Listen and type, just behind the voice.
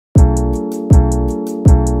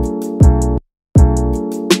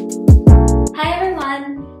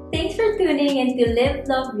into Live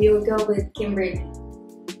Love Yoga with Kimberly.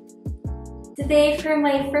 Today for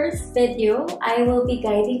my first video, I will be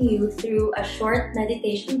guiding you through a short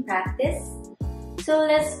meditation practice. So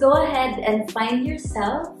let's go ahead and find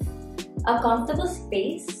yourself a comfortable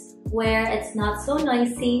space where it's not so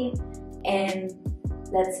noisy, and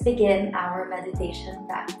let's begin our meditation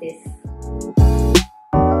practice.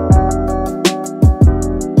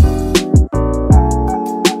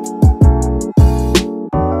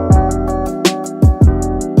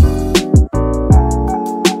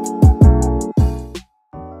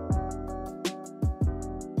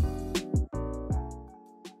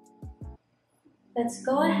 Let's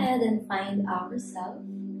go ahead and find ourselves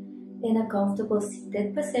in a comfortable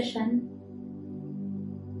seated position.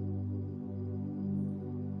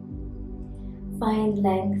 Find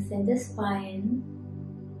length in the spine,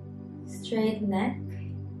 straight neck,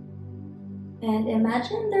 and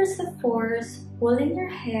imagine there's a force pulling your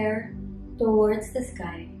hair towards the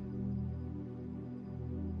sky.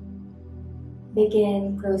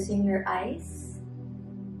 Begin closing your eyes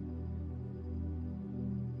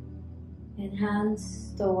and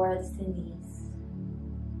hands towards the knees.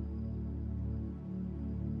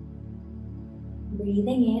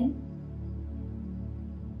 Breathing in,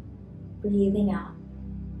 breathing out.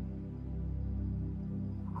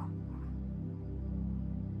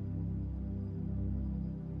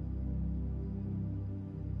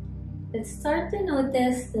 Let's start to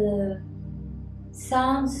notice the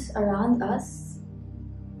sounds around us.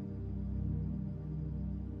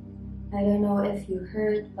 I don't know if you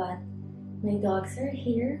heard, but my dogs are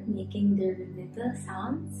here making their little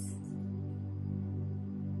sounds.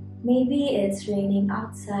 Maybe it's raining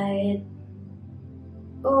outside,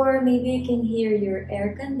 or maybe you can hear your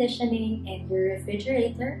air conditioning and your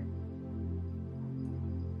refrigerator.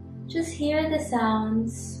 Just hear the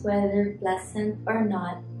sounds, whether pleasant or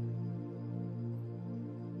not.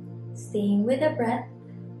 Staying with the breath.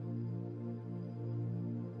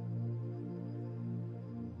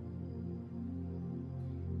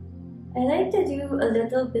 I like to do a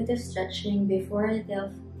little bit of stretching before I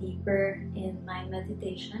delve deeper in my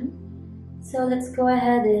meditation. So let's go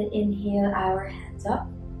ahead and inhale our hands up.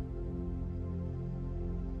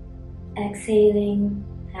 Exhaling,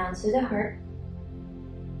 hands to the heart.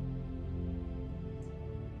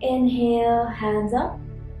 Inhale, hands up.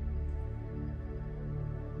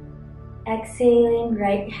 Exhaling,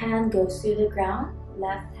 right hand goes to the ground,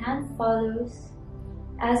 left hand follows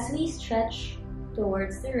as we stretch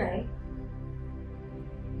towards the right.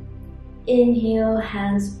 Inhale,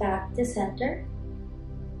 hands back to center.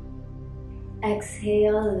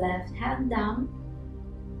 Exhale, left hand down.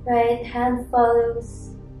 Right hand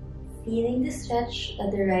follows, feeling the stretch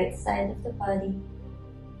at the right side of the body.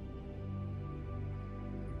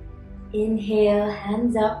 Inhale,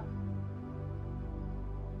 hands up.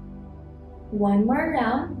 One more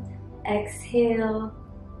round. Exhale,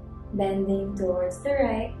 bending towards the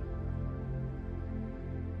right.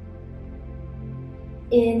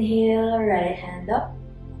 Inhale, right hand up.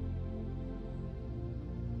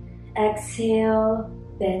 Exhale,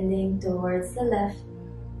 bending towards the left.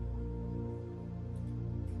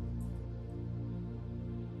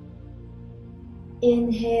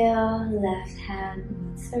 Inhale, left hand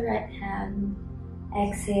meets the right hand.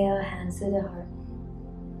 Exhale, hands to the heart.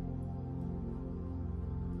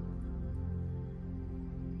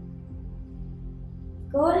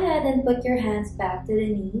 Go ahead and put your hands back to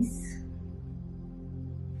the knees.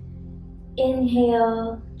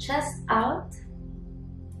 Inhale, chest out,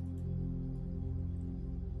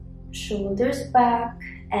 shoulders back.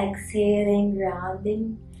 Exhaling,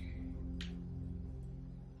 rounding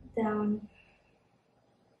down.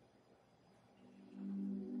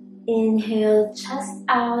 Inhale, chest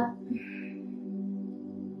out.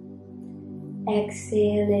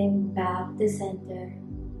 Exhaling, back to center.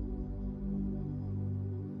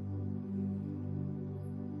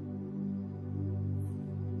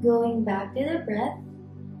 Going back to the breath,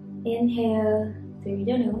 inhale through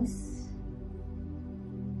the nose,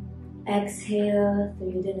 exhale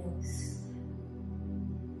through the nose.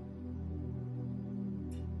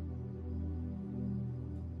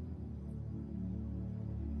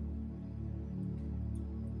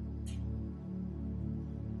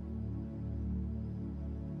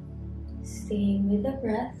 Staying with the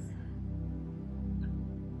breath.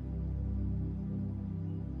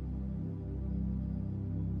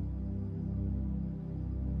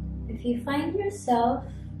 If you find yourself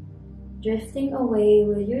drifting away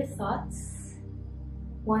with your thoughts,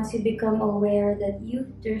 once you become aware that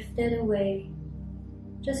you've drifted away,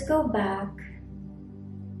 just go back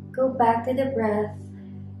to the breath,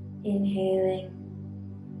 inhaling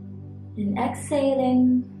And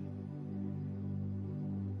exhaling.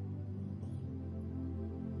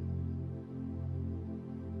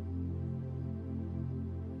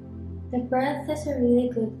 The breath is a really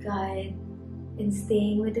good guide in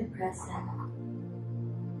staying with the present.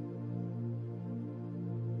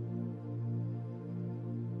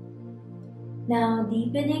 Now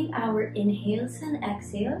deepening our inhales and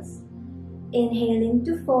exhales. Inhaling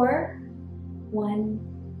to 4. 1,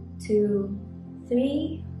 2,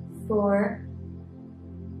 3, 4.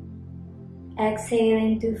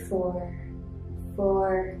 Exhaling to 4.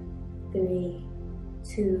 4, 3,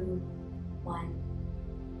 2, 1.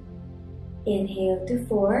 Inhale to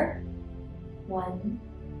 4. 1,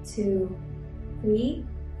 2, 3,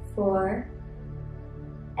 4.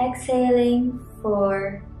 Exhaling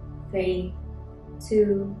 4, 3,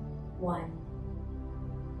 2, 1.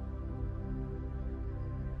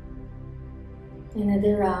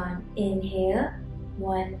 Another round. Inhale.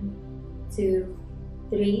 1, 2,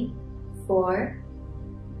 3, 4.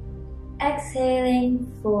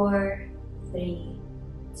 Exhaling 4, 3,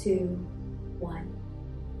 2, 1.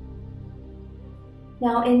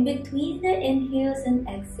 Now in between the inhales and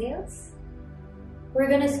exhales, we're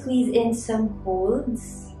gonna squeeze in some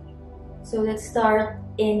holds. So let's start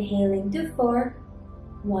inhaling to 4.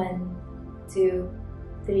 1, 2,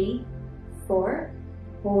 3, 4.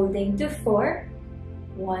 Holding to 4.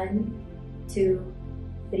 1, 2,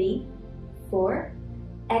 3, 4.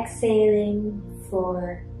 Exhaling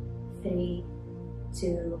 4, 3,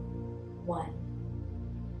 2, 1.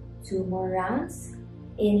 2 more rounds.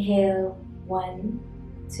 Inhale 1,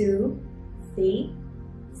 2, 3,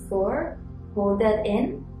 4. Hold that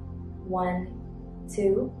in. 1,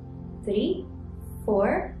 2, 3,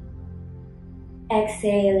 4.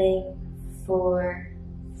 Exhaling 4,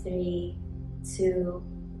 3, 2,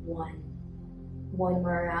 1. One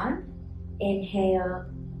more round. Inhale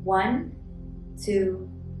 1, 2,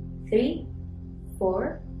 3,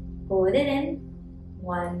 4. Hold it in.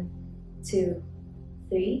 1, 2,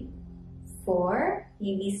 3, 4.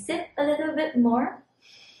 Maybe sit a little bit more.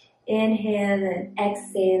 Inhale and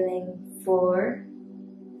exhaling 4,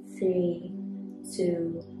 3,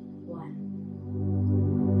 2, 1.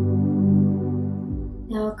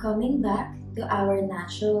 Now coming back to our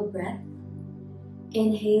natural breath.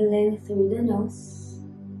 Inhaling through the nose,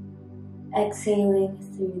 exhaling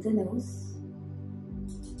through the nose.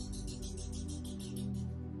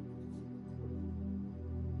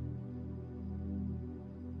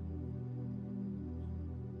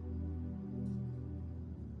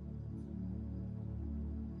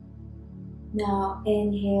 Now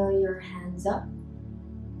inhale your hands up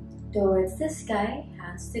towards the sky,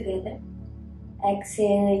 hands together.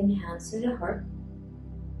 Exhaling, hands to the heart.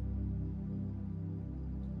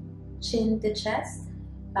 Chin to chest,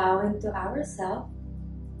 bowing to ourselves.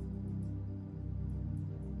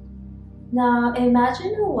 Now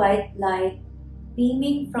imagine a white light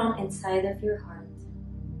beaming from inside of your heart.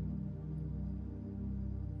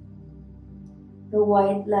 The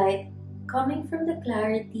white light coming from the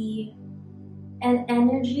clarity and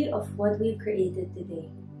energy of what we've created today.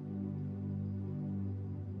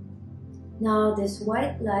 Now this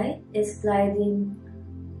white light is gliding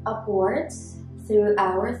upwards through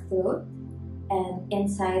our throat and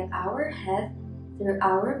inside our head through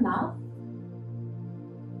our mouth.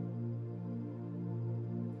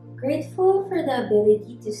 Grateful for the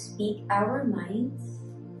ability to speak our minds,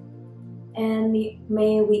 and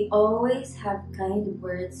may we always have kind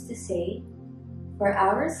words to say for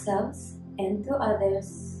ourselves and to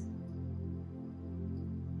others.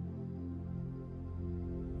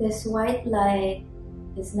 This white light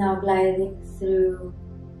is now gliding through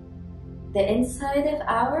the inside of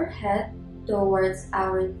our head towards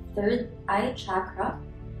our third eye chakra,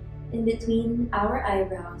 in between our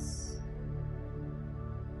eyebrows,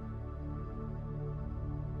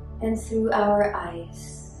 and through our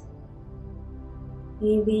eyes.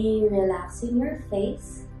 Maybe relaxing your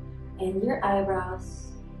face and your eyebrows.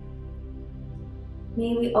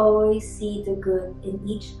 May we always see the good in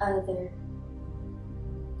each other.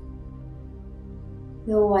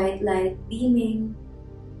 The white light beaming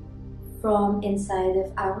from inside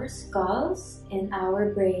of our skulls and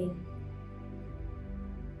our brain.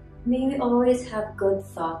 May we always have good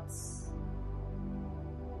thoughts.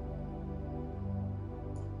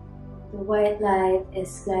 The white light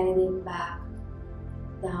is gliding back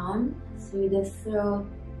down through the throat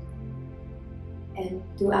and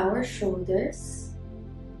to our shoulders.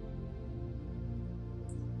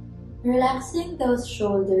 Relaxing those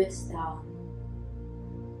shoulders down.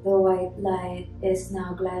 The white light is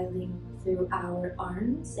now gliding through our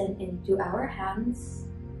arms and into our hands.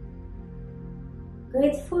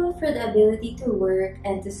 Grateful for the ability to work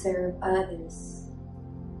and to serve others.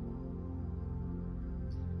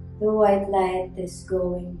 The white light is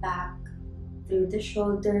going back through the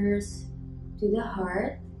shoulders to the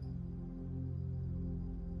heart.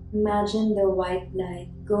 Imagine the white light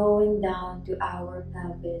going down to our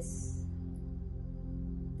pelvis,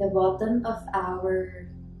 the bottom of our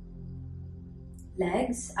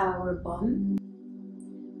legs, our bum.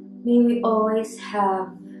 May we always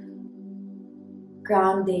have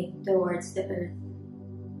grounding towards the earth.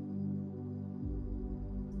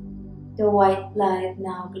 The white light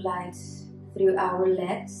now glides through our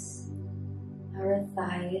legs, our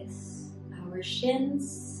thighs, our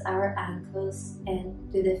shins, our ankles,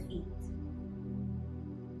 and to the feet.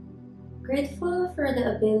 Grateful for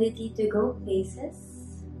the ability to go places.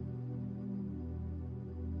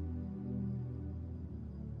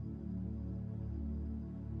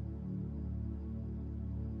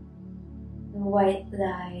 The white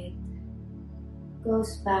light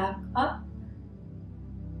goes back up,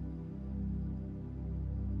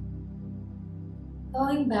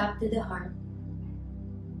 going back to the heart.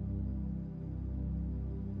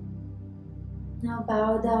 Now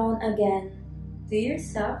bow down again to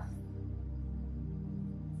yourself.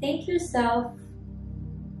 Thank yourself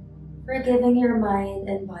for giving your mind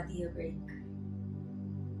and body a break.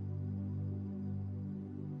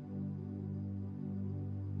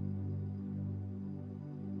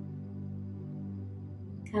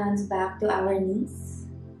 Hands back to our knees.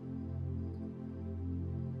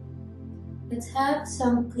 Let's have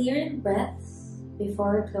some clearing breaths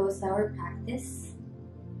before we close our practice.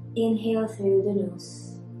 Inhale through the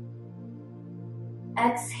nose.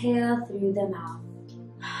 Exhale through the mouth.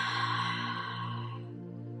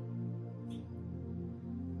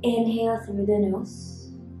 Inhale through the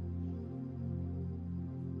nose.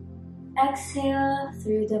 Exhale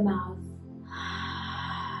through the mouth.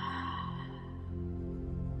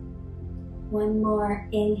 One more.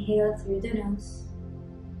 Inhale through the nose.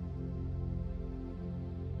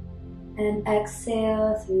 And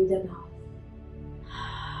exhale through the mouth.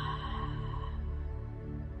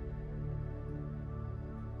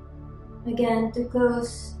 Again, to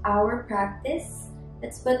close our practice,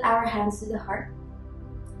 let's put our hands to the heart.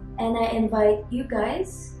 And I invite you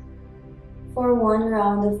guys for one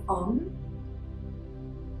round of Om.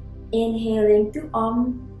 Inhaling to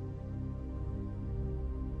Om.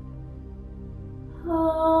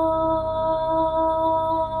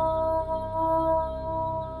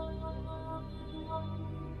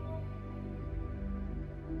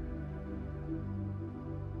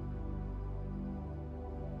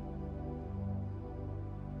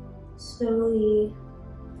 Slowly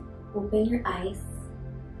open your eyes.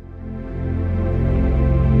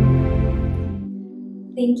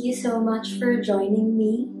 Thank you so much for joining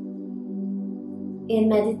me in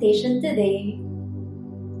meditation today.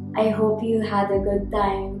 I hope you had a good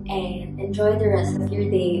time and enjoy the rest of your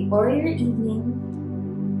day or your evening.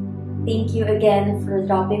 Thank you again for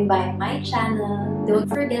dropping by my channel. Don't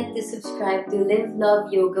forget to subscribe to Live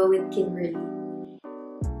Love Yoga with Kimberly.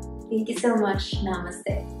 Thank you so much.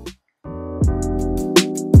 Namaste.